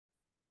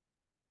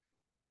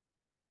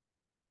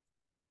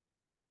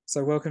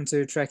So welcome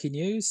to Tracky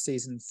News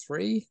Season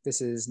 3. This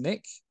is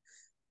Nick.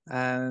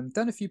 Done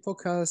a few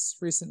podcasts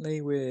recently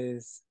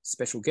with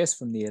special guests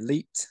from the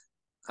elite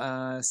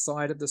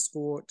side of the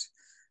sport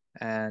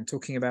and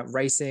talking about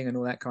racing and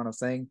all that kind of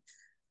thing.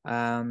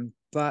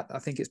 But I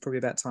think it's probably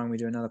about time we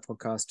do another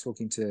podcast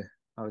talking to,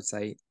 I would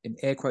say, in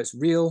air quotes,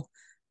 real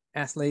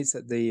athletes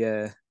at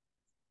the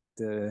I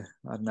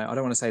don't know, I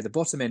don't want to say the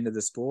bottom end of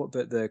the sport,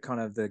 but the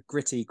kind of the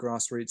gritty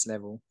grassroots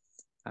level,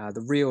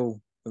 the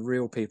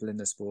real people in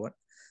the sport.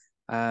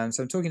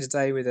 So I'm talking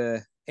today with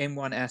a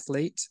M1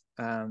 athlete,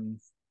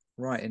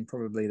 right in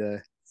probably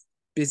the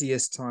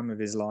busiest time of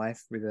his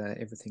life with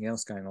everything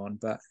else going on,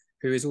 but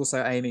who is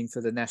also aiming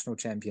for the national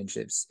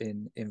championships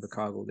in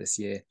Invercargill this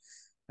year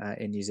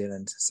in New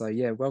Zealand. So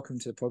yeah, welcome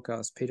to the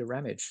podcast, Peter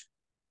Ramage.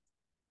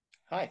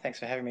 Hi, thanks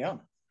for having me on.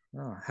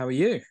 Oh, how are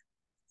you?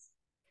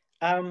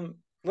 A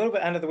little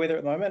bit under the weather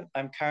at the moment.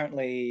 I'm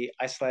currently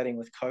isolating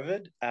with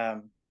COVID,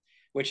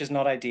 which is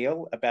not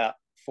ideal about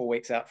 4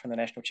 weeks out from the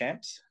national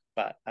champs,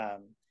 but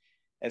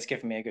it's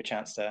given me a good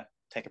chance to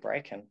take a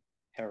break and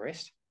have a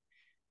rest.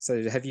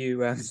 So have you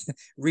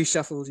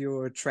reshuffled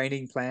your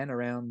training plan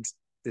around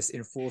this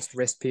enforced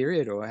rest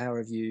period, or how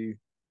have you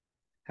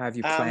Um,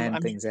 planned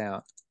I'm things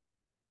out?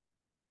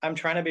 I'm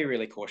trying to be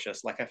really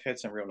cautious. Like I've heard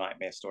some real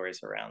nightmare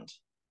stories around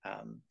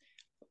um,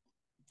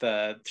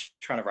 the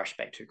trying to rush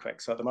back too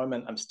quick. So at the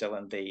moment, I'm still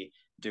in the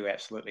do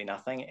absolutely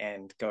nothing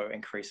and go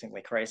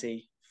increasingly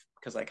crazy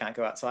because I can't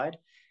go outside.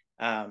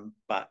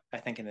 But I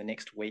think in the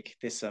next week,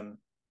 there's some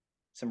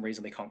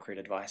reasonably concrete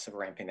advice of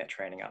ramping that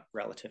training up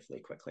relatively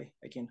quickly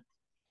again.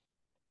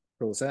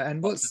 Cool. So,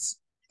 and what's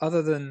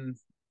other than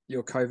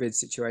your COVID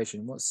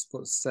situation? What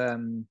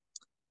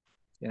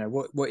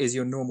is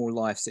your normal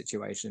life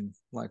situation?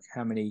 Like,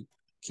 how many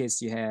kids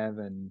do you have,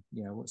 and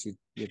what's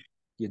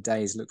your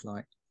days look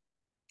like?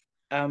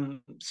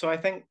 So I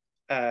think,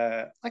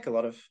 like a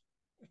lot of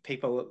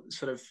people,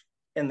 sort of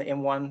in the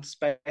M1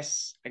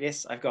 space, I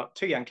guess I've got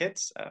two young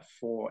kids,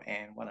 4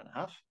 and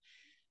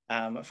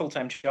 1.5, a full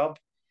time job,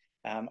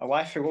 a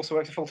wife who also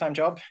works a full time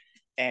job,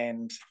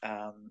 and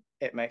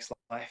it makes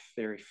life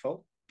very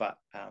full. But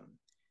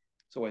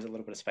there's always a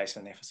little bit of space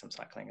in there for some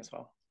cycling as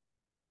well.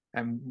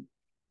 And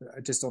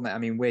just on that, I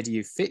mean, where do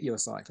you fit your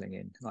cycling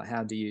in? Like,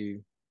 how do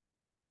you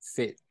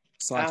fit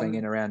cycling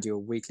in Um, around your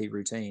weekly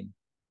routine?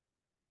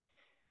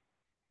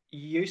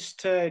 Used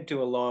to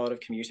do a lot of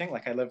commuting.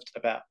 Like I lived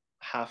about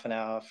half an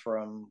hour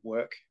from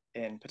work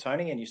in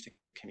Petone and used to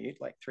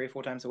commute like 3 or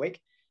 4 times a week,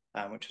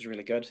 which was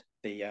really good.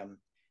 The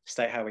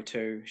State Highway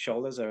 2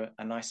 shoulders are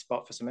a nice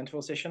spot for some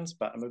interval sessions,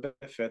 but I'm a bit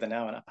further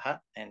now in Upper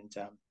Hutt, and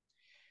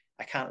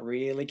I can't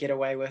really get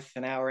away with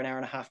an hour and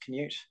a half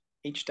commute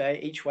each day,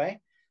 each way.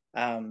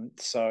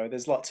 So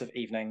there's lots of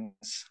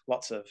evenings,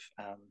 lots of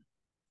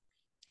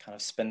kind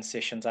of spin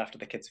sessions after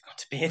the kids have gone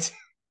to bed.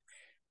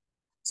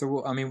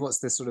 So, I mean, what's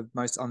the sort of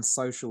most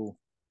unsocial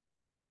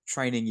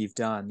training you've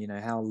done?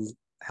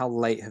 How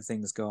late have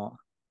things got?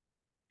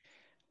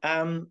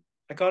 I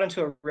got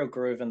into a real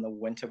groove in the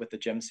winter with the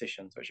gym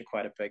sessions, which are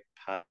quite a big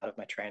part of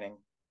my training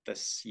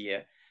this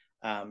year.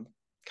 Um,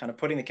 Kind of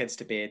putting the kids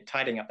to bed,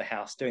 tidying up the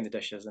house, doing the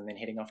dishes, and then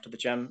heading off to the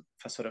gym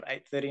for sort of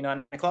 8:30,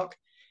 9 o'clock.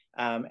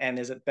 And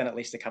there's been at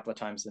least a couple of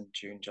times in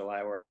June,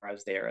 July where I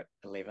was there at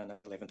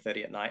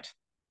 11:30 at night,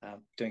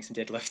 doing some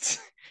deadlifts,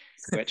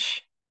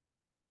 which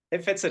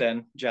it fits it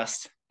in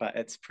just, but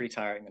it's pretty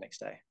tiring the next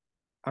day.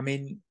 I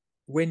mean,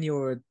 when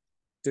you're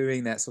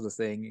doing that sort of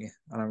thing,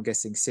 and I'm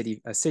guessing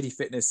city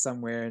fitness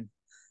somewhere in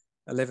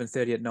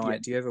 11:30 at Yeah.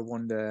 night, do you ever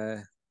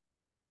wonder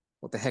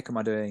what the heck am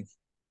I doing?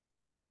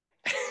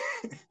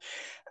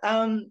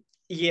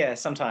 Yeah,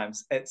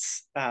 sometimes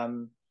it's a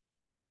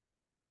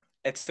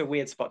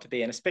weird spot to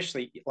be in,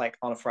 especially like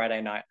on a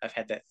Friday night. I've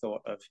had that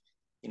thought of,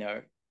 you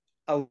know,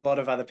 a lot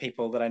of other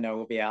people that I know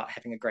will be out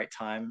having a great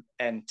time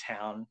in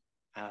town,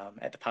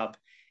 at the pub,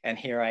 and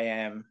here I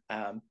am,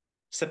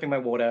 sipping my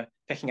water,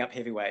 picking up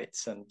heavy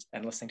weights,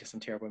 and listening to some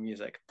terrible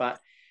music. But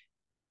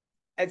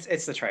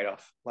it's the trade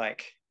off.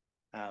 Like,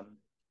 um,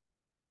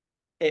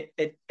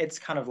 it's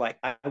kind of like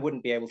I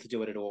wouldn't be able to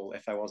do it at all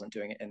if I wasn't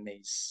doing it in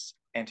these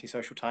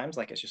antisocial times.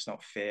 Like, it's just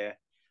not fair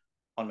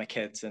on my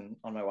kids and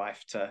on my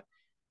wife to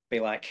be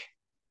like,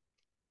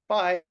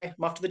 bye, I'm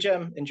off to the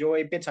gym,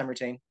 enjoy bedtime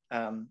routine.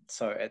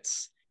 So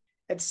it's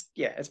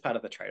yeah, it's part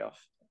of the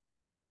trade-off.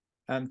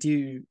 Do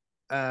you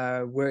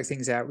work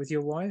things out with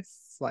your wife?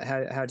 Like,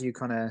 how do you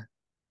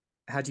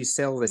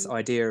sell this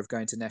idea of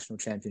going to national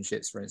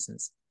championships, for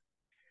instance?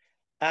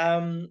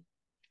 Um,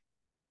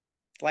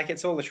 like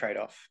it's all the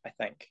trade-off, I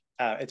think.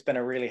 It's been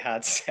a really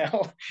hard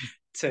sell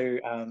to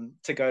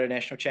go to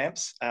national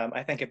champs.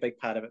 I think a big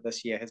part of it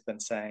this year has been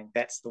saying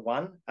that's the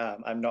one.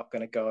 I'm not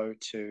going to go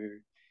to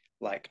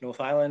like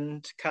North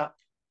Island Cup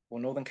or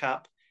Northern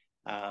Cup.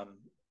 Um,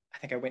 I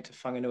think I went to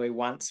Whanganui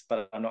once,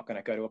 but I'm not going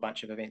to go to a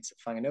bunch of events at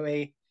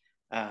Whanganui.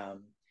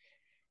 Um,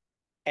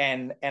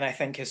 and I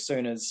think as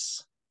soon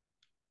as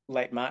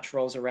late March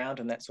rolls around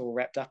and that's all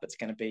wrapped up, it's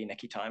going to be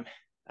Nikki time.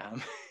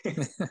 Um,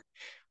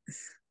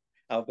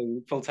 I'll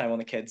be full time on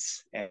the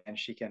kids, and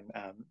she can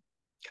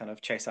kind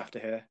of chase after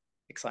her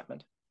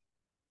excitement.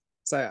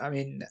 So, I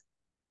mean,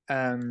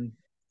 um,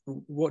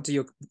 what do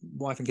your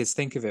wife and kids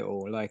think of it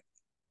all? Like,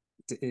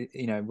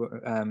 you know,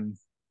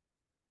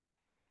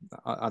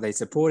 are they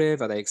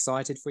supportive? Are they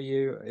excited for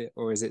you,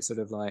 or is it sort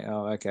of like,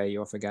 oh, okay,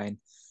 you're off again,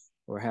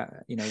 or how,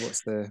 you know,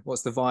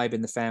 what's the vibe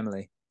in the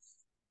family?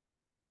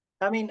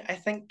 I mean, I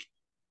think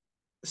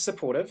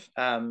supportive.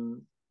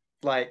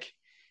 Like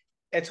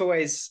it's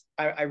always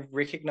I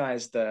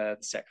recognize the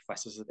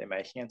sacrifices that they're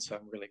making, and so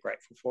I'm really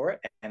grateful for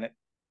it. And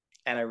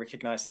I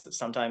recognize that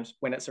sometimes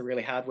when it's a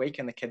really hard week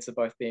and the kids are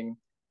both being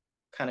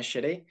kind of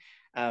shitty,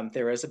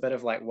 there is a bit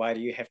of like, why do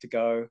you have to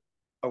go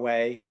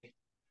away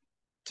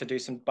to do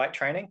some bike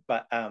training?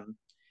 But I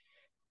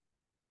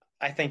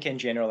think in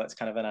general, it's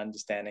kind of an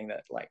understanding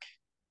that like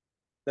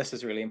this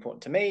is really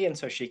important to me, and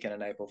so she can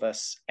enable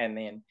this. And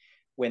then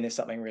when there's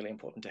something really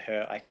important to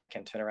her, I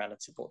can turn around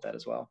and support that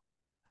as well.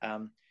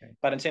 Um, Okay.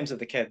 but in terms of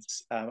the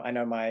kids, I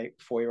know my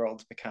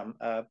 4-year-old's become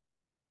a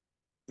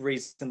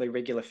reasonably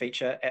regular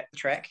feature at the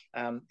track.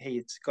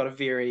 He's got a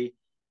very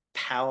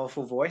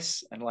powerful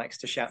voice and likes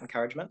to shout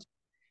encouragement.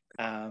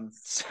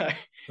 So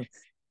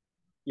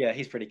yeah,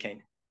 he's pretty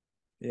keen.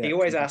 Yeah, He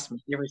always cool. asks me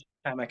every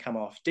time I come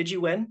off, "Did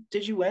you win?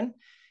 Did you win?"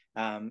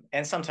 And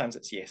sometimes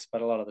it's yes,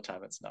 but a lot of the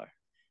time it's no.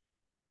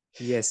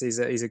 Yes, he's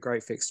a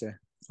great fixture.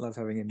 Love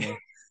having him there.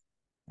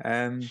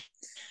 Um,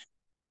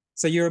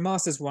 so you're a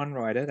Masters One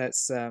rider.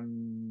 That's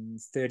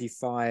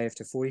 35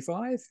 to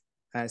 45.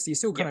 So you're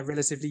still kind Yep. of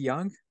relatively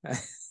young.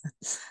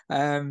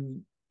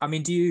 I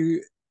mean, do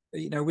you,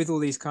 you know, with all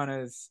these kind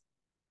of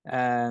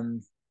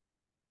um,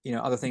 you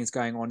know, other things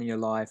going on in your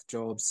life,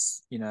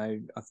 jobs, you know,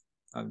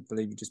 I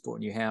believe you just bought a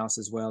new house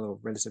as well, or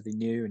relatively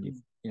new, and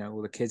you've, you know,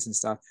 all the kids and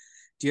stuff.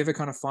 Do you ever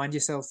kind of find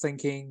yourself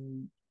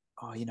thinking,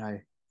 oh, you know,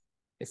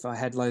 if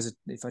I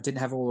didn't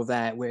have all of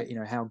that, where, you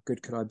know, how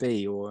good could I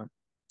be? Or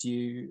do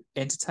you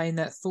entertain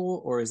that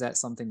thought, or is that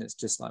something that's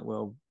just like,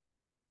 well,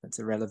 that's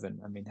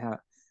irrelevant? I mean,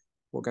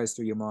 what goes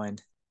through your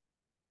mind?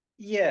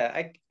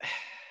 Yeah,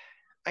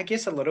 I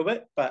guess a little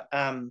bit, but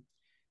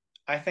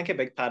I think a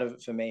big part of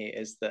it for me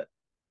is that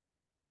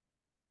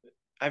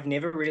I've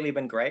never really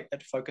been great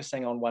at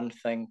focusing on one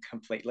thing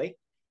completely.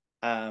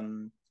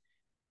 Um,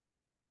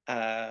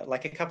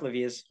 like a couple of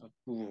years,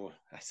 ooh,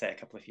 I say a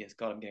couple of years,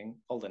 God, I'm getting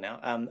older now.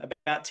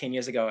 About 10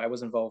 years ago, I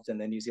was involved in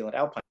the New Zealand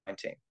Alpine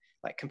team,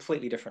 like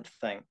completely different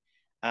thing,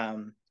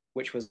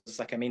 which was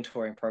like a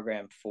mentoring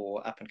program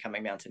for up and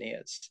coming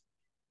mountaineers.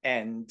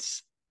 And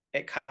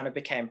it kind of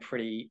became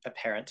pretty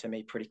apparent to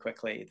me pretty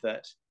quickly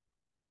that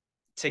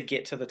to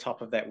get to the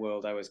top of that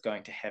world, I was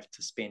going to have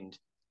to spend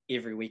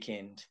every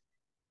weekend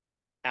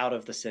out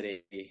of the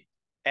city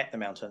at the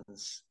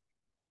mountains,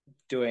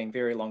 doing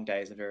very long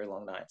days and very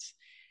long nights.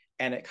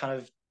 And it kind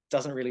of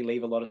doesn't really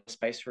leave a lot of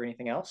space for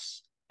anything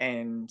else.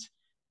 And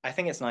I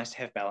think it's nice to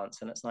have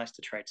balance and it's nice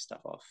to trade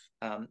stuff off.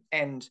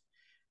 And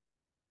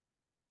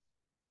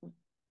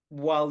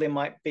while there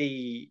might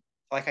be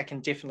like I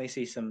can definitely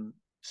see some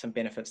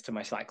benefits to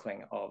my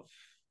cycling of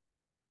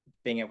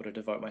being able to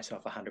devote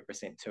myself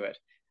 100% to it.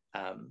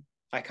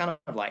 I kind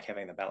of like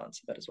having the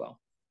balance of it as well.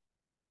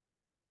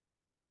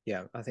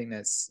 Yeah, I think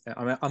that's.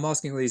 I'm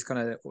asking all these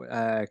kind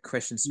of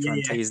questions to try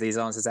and Yeah. tease these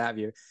answers out of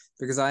you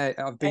because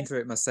I've been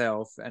through it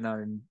myself and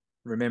I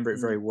remember it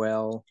very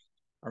well.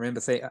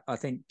 I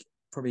think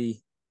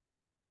probably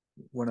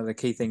one of the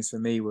key things for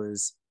me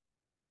was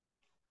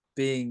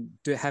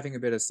having a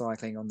bit of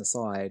cycling on the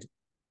side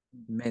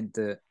meant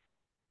that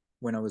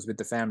when I was with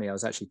the family, I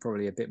was actually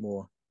probably a bit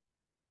more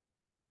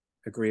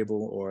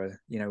agreeable, or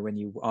you know, when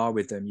you are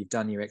with them, you've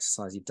done your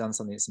exercise, you've done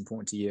something that's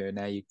important to you, and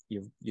now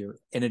you're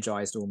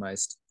energized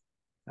almost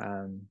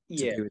to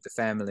Yeah. be with the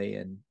family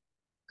and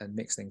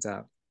mix things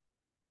up.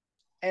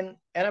 And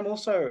I'm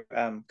also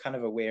kind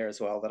of aware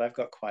as well that I've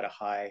got quite a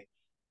high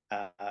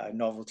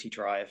novelty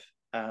drive.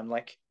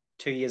 Like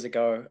 2 years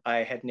ago,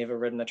 I had never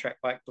ridden a track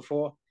bike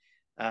before.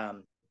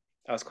 Um,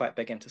 I was quite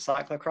big into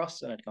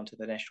cyclocross and I'd gone to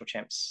the national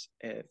champs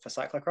for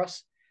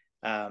cyclocross.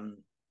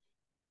 Um,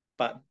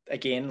 but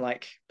again,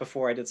 like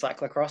before I did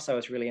cyclocross, I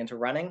was really into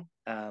running,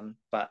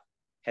 but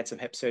had some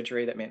hip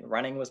surgery that meant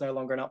running was no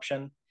longer an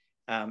option.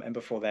 And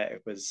before that,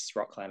 it was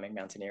rock climbing,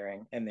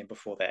 mountaineering. And then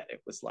before that,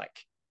 it was like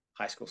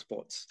high school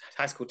sports,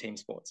 high school team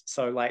sports.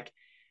 So like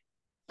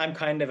I'm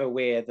kind of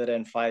aware that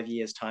in 5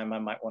 years' time, I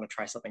might want to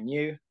try something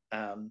new.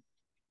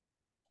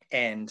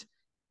 And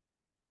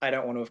I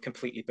don't want to have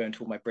completely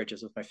burnt all my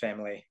bridges with my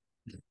family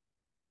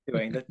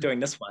doing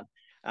this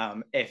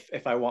one.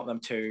 If I want them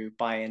to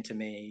buy into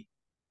me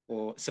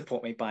or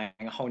support me buying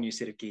a whole new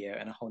set of gear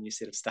and a whole new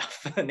set of stuff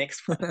for the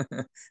next one.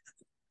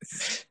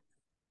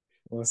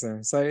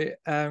 Awesome. So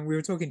we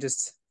were talking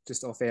just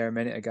off air a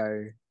minute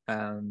ago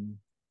um,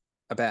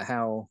 about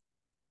how,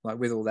 like,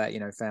 with all that, you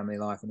know, family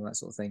life and all that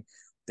sort of thing,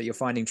 that you're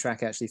finding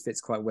track actually fits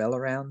quite well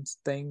around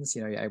things.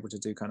 You know, you're able to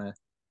do kind of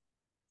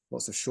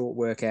lots of short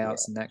Yeah.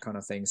 workouts and that kind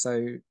of thing.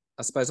 So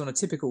I suppose on a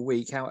typical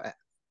week, how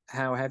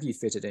have you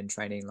fitted in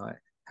training? Like,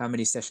 how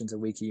many sessions a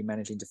week are you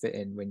managing to fit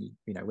in when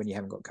you know when you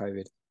haven't got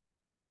COVID?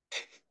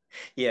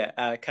 Yeah,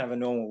 kind of a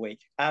normal week.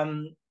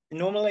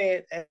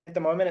 Normally at the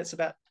moment it's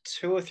about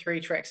 2 or 3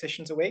 track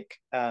sessions a week.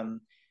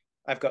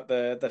 I've got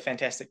the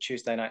fantastic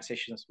Tuesday night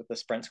sessions with the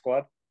sprint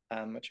squad,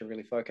 which are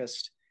really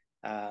focused.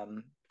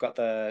 Got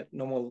the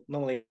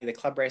normally the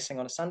club racing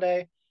on a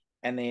Sunday,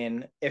 and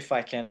then if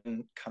I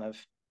can kind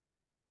of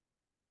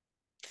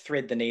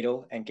thread the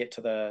needle and get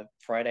to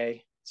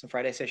some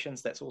Friday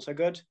sessions, that's also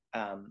good.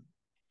 And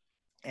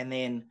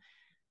then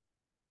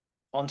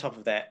on top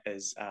of that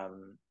is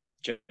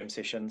gym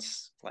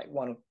sessions, like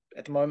one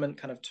at the moment,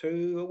 kind of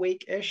 2 a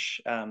week-ish.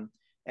 And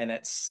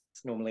it's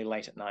normally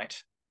late at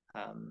night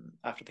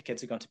after the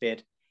kids have gone to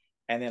bed.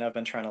 And then I've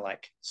been trying to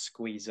like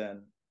squeeze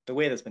in, the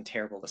weather's been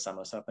terrible this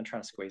summer, so I've been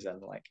trying to squeeze in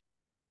like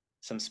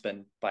some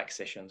spin bike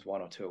sessions,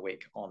 1 or 2 a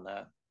week on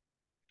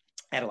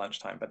at a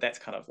lunchtime, but that's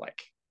kind of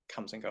like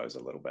comes and goes a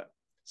little bit.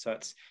 So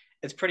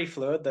it's pretty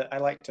fluid. That I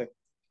like to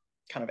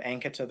kind of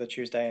anchor to the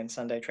Tuesday and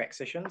Sunday track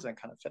sessions and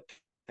kind of fit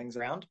things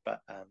around.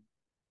 But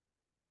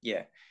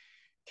yeah,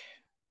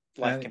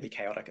 life Uh, can be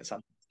chaotic at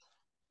some.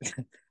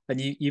 and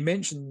you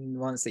mentioned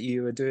once that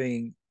you were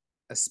doing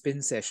a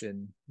spin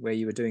session where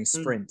you were doing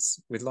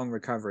sprints with long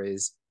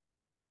recoveries,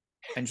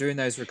 and during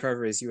those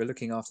recoveries you were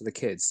looking after the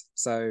kids.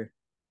 So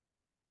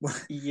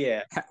what,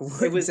 Yeah,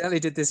 what it was.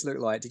 exactly did this look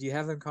like? Did you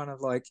have them kind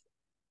of like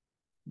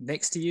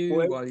next to you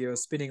Well, while you're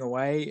spinning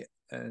away?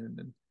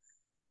 And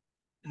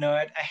no,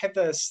 I had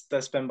the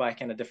spin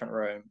bike in a different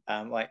room.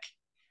 Like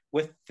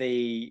with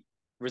the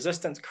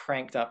resistance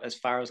cranked up as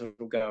far as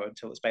it'll go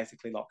until it's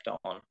basically locked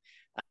on.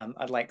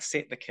 I'd like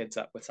set the kids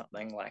up with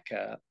something like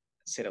a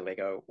set of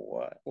Lego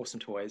or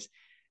some toys.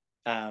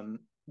 Um,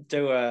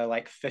 do a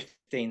like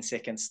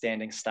 15-second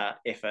standing start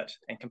effort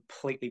and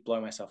completely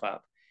blow myself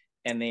up,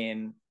 and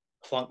then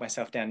plonk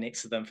myself down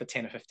next to them for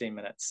 10 or 15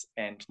 minutes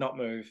and not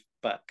move,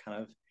 but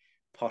kind of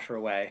potter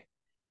away.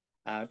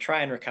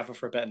 Try and recover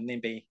for a bit and then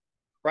be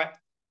right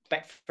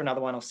back for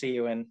another one. I'll see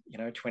you in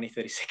 20,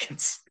 30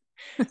 seconds.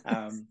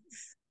 um,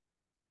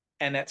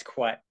 and that's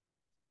quite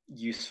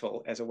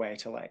useful as a way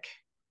to like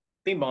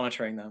be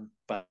monitoring them,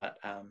 but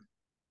kind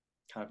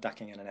of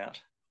ducking in and out.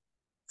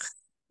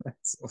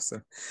 that's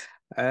awesome.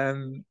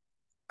 Um,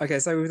 okay,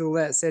 so with all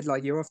that said,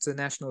 like you're off to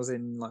nationals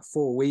in like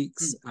 4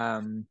 weeks.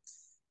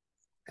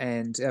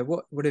 And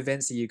what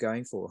events are you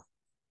going for?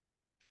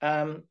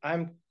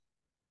 I'm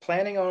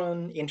planning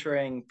on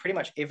entering pretty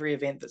much every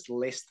event that's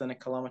less than a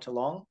kilometer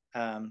long.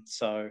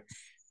 So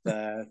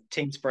the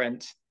team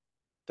sprint,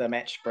 the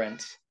match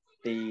sprint,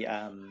 the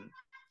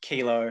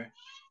kilo,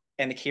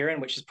 and the Kieran,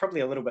 which is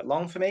probably a little bit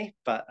long for me,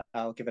 but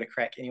I'll give it a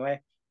crack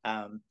anyway.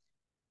 Um,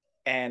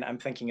 and I'm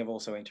thinking of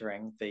also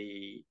entering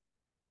the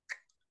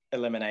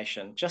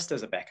elimination just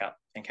as a backup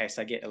in case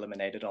I get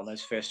eliminated on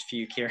those first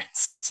few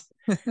Kierans.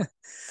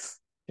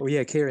 Well,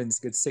 yeah, Kieran's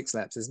good 6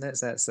 laps, isn't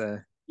it? So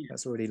Yeah,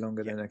 that's already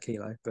longer yeah, than a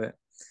kilo. But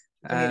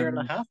kilometer and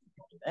a um, half.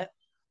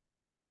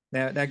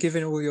 now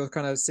given all your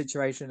kind of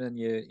situation and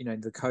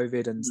the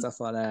COVID and Mm. stuff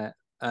like that,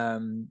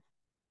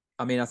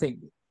 I mean, I think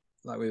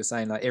like we were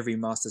saying, like every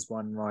Masters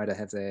One rider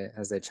has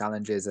their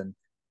challenges, and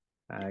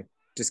uh,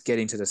 just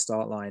getting to the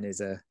start line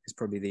is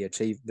probably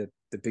the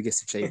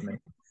biggest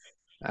achievement.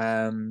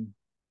 Um,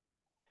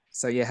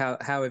 so yeah,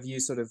 how have you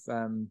sort of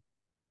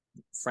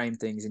frame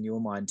things in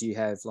your mind? Do you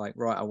have like,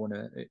 right, I want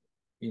to,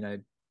 you know,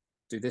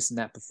 do this and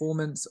that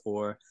performance,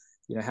 or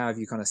how have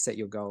you kind of set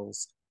your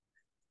goals?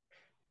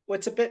 Well,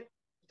 it's a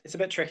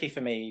bit tricky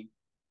for me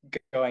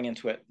going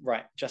into it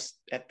right just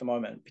at the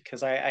moment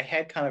because I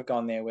had kind of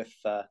gone there with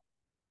the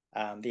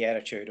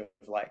attitude of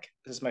like,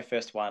 this is my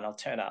first one. I'll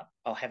turn up.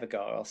 I'll have a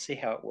go. I'll see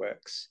how it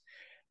works.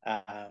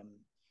 Um,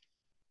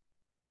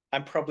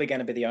 I'm probably going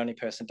to be the only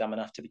person dumb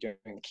enough to be doing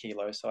the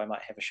kilo, so I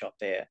might have a shot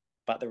there.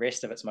 But the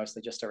rest of it's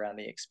mostly just around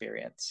the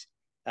experience.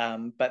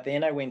 But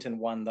then I went and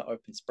won the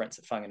open sprints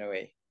at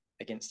Whanganui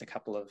against a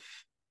couple of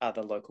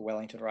other local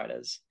Wellington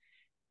riders.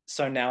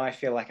 So now I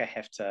feel like I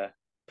have to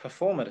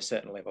perform at a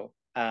certain level.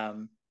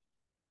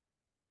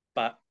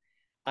 But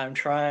I'm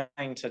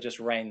trying to just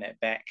rein that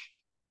back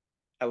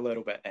a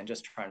little bit and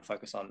just try and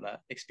focus on the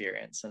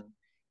experience and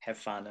have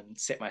fun and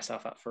set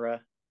myself up for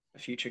a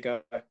future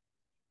go.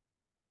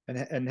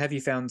 And have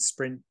you found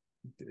sprint?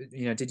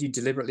 Did you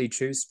deliberately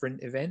choose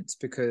sprint events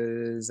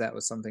because that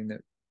was something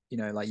that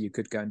like you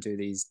could go and do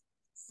these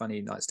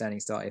funny like standing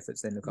start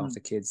efforts, then look Mm. after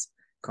kids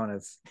kind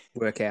of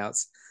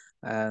workouts,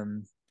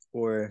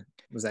 or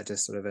was that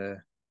just sort of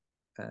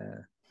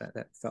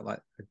that felt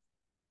like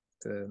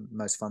the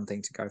most fun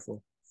thing to go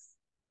for?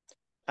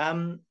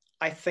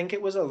 I think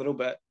it was a little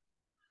bit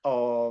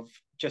of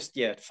just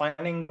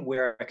finding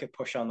where I could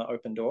push on the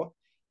open door,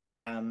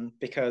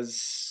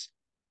 because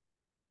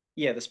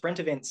the sprint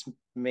events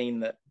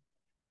mean that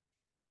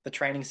the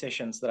training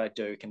sessions that I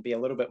do can be a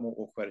little bit more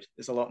awkward.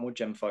 There's a lot more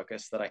gym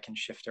focus that I can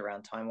shift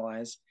around time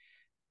wise.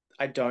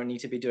 I don't need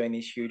to be doing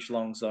these huge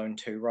long zone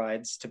 2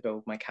 rides to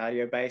build my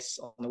cardio base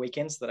on the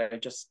weekends that I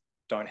just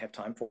don't have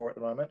time for at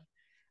the moment.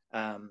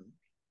 Um,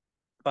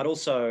 but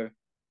also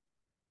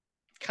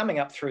coming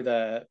up through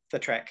the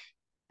track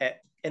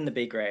in the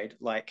B grade,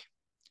 like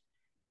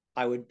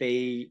I would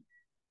be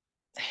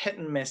hit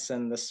and miss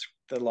in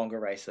the longer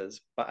races,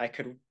 but I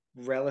could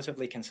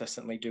relatively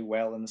consistently do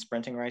well in the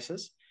sprinting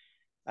races.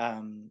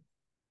 And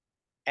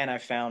I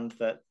found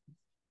that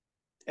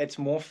it's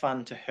more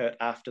fun to hurt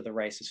after the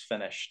race is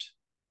finished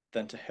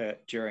than to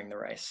hurt during the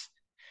race.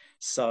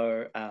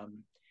 So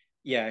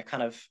yeah,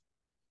 kind of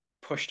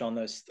pushed on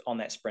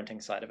that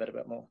sprinting side of it a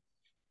bit more.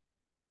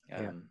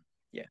 Yeah.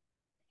 Yeah.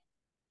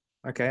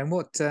 Okay. And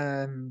what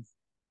I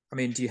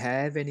mean, do you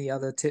have any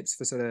other tips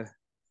for sort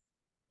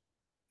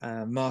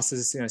of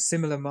masters,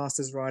 similar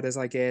masters riders,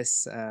 I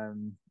guess,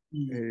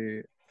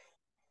 who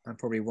are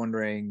probably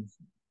wondering,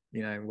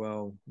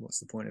 well, what's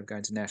the point of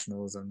going to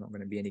nationals? I'm not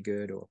going to be any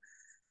good, or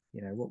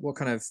what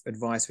kind of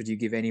advice would you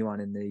give anyone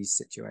in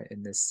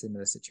in this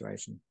similar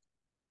situation?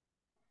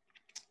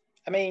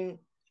 I mean,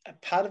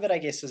 part of it, I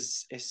guess,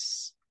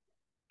 is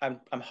I'm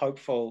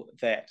hopeful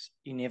that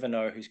you never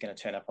know who's going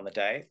to turn up on the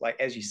day. Like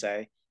as you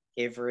say,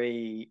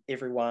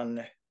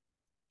 everyone,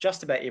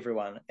 just about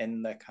everyone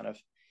in the kind of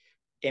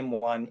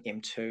M1,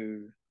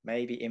 M2,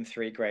 maybe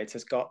M3 grades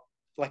has got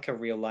like a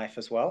real life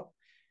as well.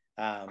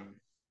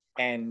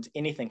 And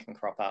anything can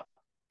crop up.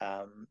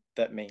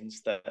 That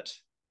means that,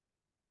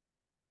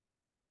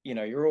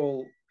 you're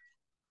all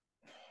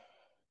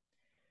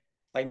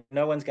like,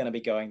 no one's going to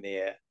be going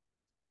there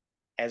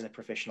as a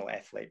professional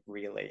athlete,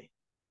 really.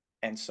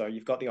 And so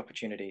you've got the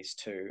opportunities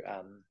to,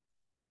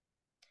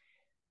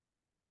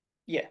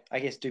 yeah, I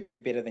guess do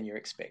better than you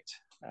expect.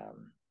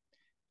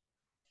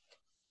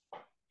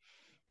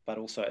 But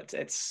also,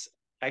 it's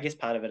I guess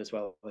part of it as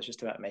well is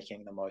just about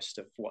making the most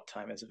of what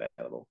time is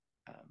available.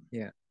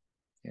 Yeah,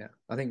 yeah.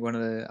 I think one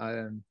of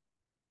the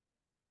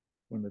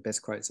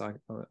best quotes I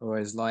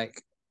always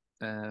like,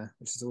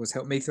 which has always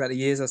helped me throughout the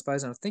years, I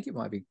suppose. And I think it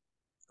might be,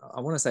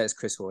 I want to say it's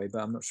Chris Hoy,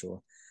 but I'm not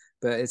sure.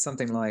 But it's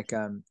something like,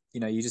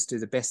 you just do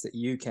the best that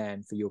you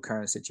can for your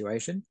current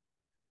situation.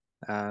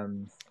 Yeah.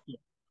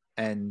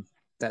 And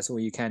that's all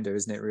you can do,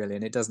 isn't it, really?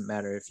 And it doesn't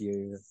matter if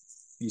you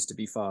used to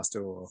be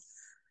faster or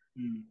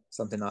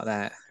something like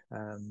that.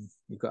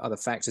 You've got other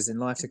factors in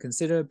life to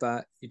consider,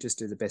 but you just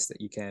do the best that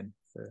you can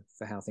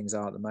for how things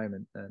are at the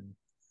moment, and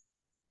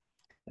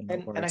not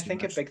And worry I too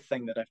think a much. big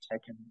thing that I've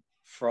taken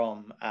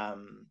from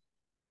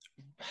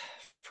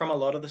a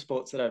lot of the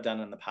sports that I've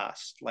done in the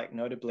past, like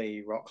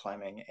notably rock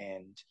climbing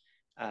and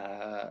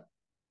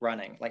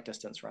running, like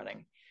distance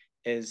running,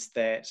 is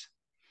that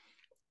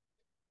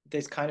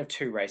there's kind of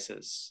two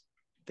races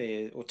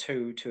there, or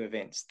two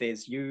events.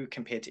 There's you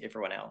compared to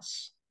everyone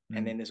else,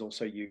 and Mm. then there's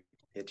also you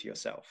compared to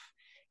yourself.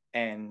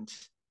 And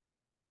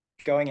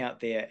going out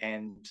there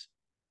and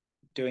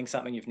doing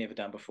something you've never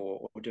done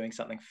before, or doing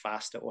something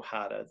faster or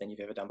harder than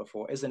you've ever done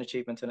before, is an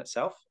achievement in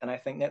itself. And I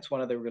think that's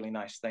one of the really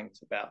nice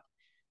things about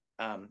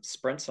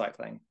sprint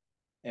cycling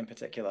in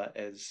particular,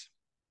 is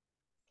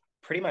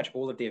pretty much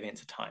all of the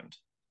events are timed,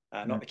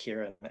 not Mm. the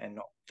Kieran and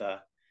not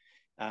the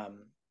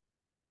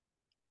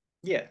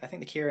yeah, I think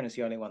the Kieran is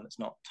the only one that's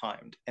not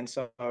timed. And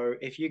so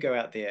if you go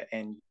out there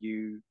and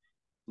you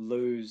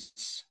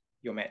lose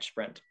your match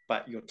sprint,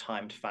 but you're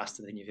timed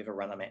faster than you've ever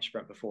run a match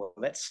sprint before,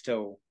 that's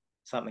still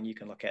something you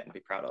can look at and be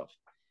proud of.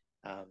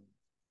 Um,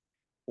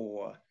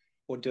 or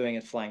doing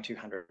it flying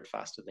 200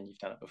 faster than you've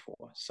done it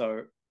before.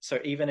 So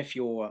even if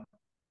you're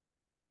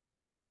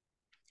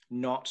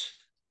not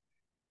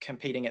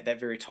competing at that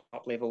very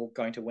top level,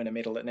 going to win a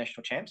medal at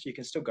national champs, you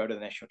can still go to the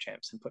national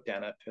champs and put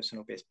down a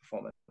personal best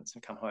performance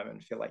and come home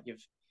and feel like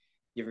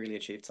you've really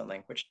achieved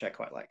something, which I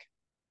quite like.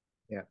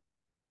 Yeah,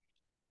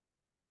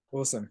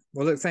 awesome.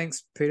 Well, look,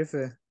 thanks, Peter,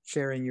 for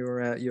sharing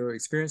your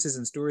experiences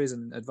and stories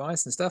and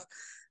advice and stuff.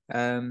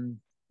 Um,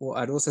 what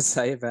I'd also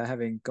say about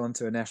having gone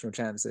to a national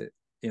champs at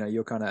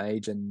your kind of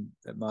age and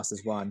at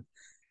Masters One,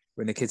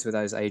 when the kids were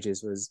those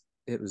ages,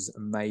 it was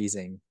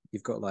amazing.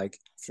 You've got like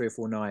 3 or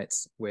 4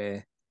 nights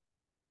where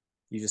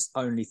you just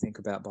only think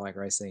about bike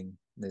racing.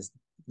 There's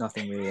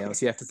nothing really else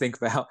you have to think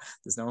about.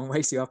 There's no one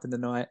wakes you up in the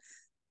night,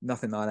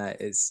 nothing like that.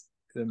 It's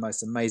the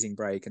most amazing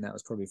break, and that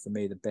was probably for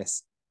me the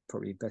best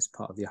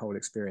part of the whole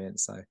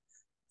experience. So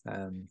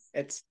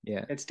it's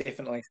yeah, it's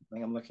definitely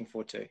something I'm looking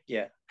forward to.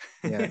 Yeah.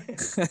 yeah.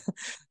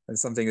 And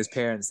something as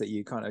parents that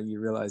you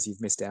realize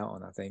you've missed out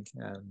on, I think,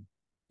 when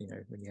you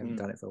haven't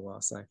done it for a while.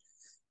 So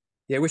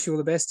yeah, wish you all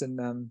the best,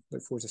 and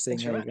look forward to seeing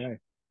Thanks how very you much.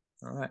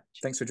 go. All right,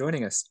 thanks for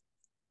joining us.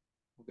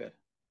 All good.